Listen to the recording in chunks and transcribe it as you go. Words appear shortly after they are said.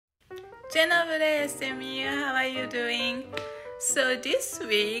Dzień dobry, Semi. How are you doing? So this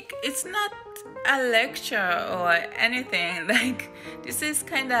week, it's not a lecture or anything. Like, this is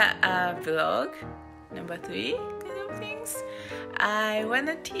kind of a vlog, number 3 kind of things. I want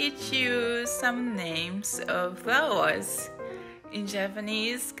to teach you some names of flowers in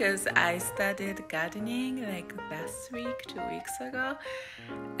Japanese because I started gardening like last week, 2 weeks ago.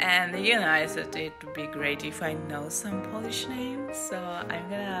 And I thought it would be great if I know some Polish names. So I'm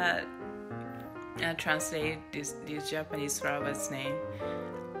gonna translate these Japanese flowers name.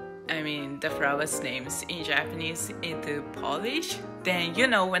 I mean the flowers names in Japanese into Polish. Then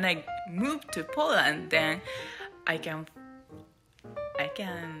when I move to Poland, then I can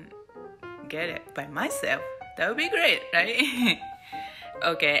get it by myself. That would be great, right?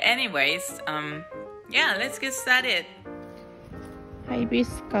 Okay, anyways, yeah, let's get started. ハイビ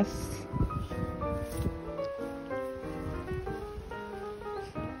スカス、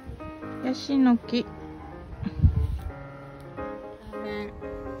ヤシの木、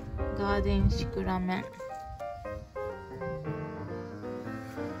ガーデンシクラメン、こ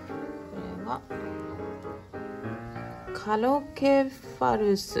れはカロケファ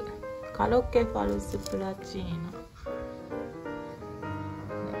ルス、カロケファルスプラチーナ、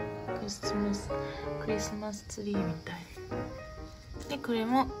クリスマスツリーみたいで、これ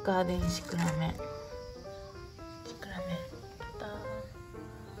もガーデンシクラメン、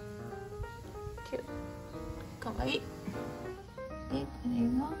かわいい。で、これ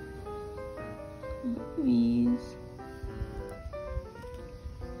が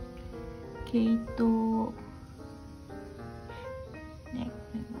ケイトウ、で、こ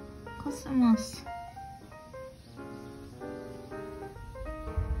れがコスモス、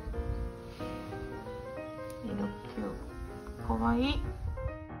かわいい。